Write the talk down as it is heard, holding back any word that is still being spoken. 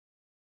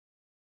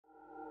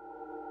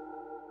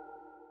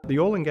The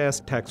oil and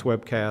gas tax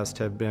webcasts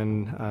have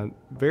been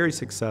very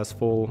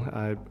successful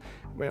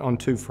on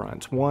two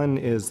fronts. One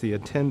is the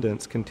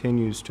attendance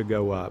continues to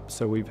go up.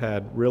 So we've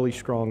had really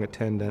strong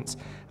attendance,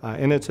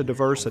 and it's a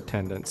diverse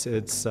attendance.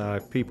 It's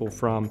people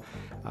from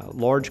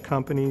large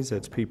companies,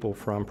 it's people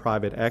from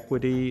private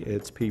equity,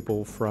 it's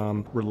people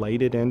from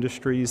related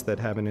industries that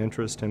have an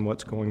interest in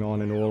what's going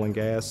on in oil and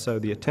gas. So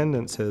the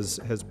attendance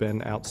has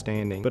been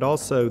outstanding, but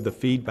also the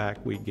feedback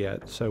we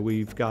get. So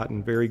we've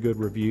gotten very good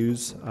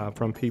reviews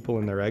from people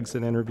in their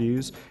exit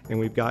interviews, and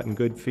we've gotten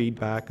good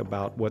feedback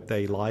about what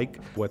they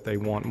like, what they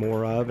want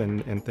more of,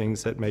 and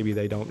things that maybe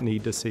they don't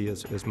need to see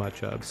as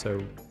much of.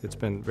 So it's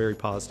been very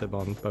positive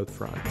on both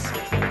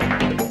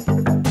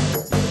fronts.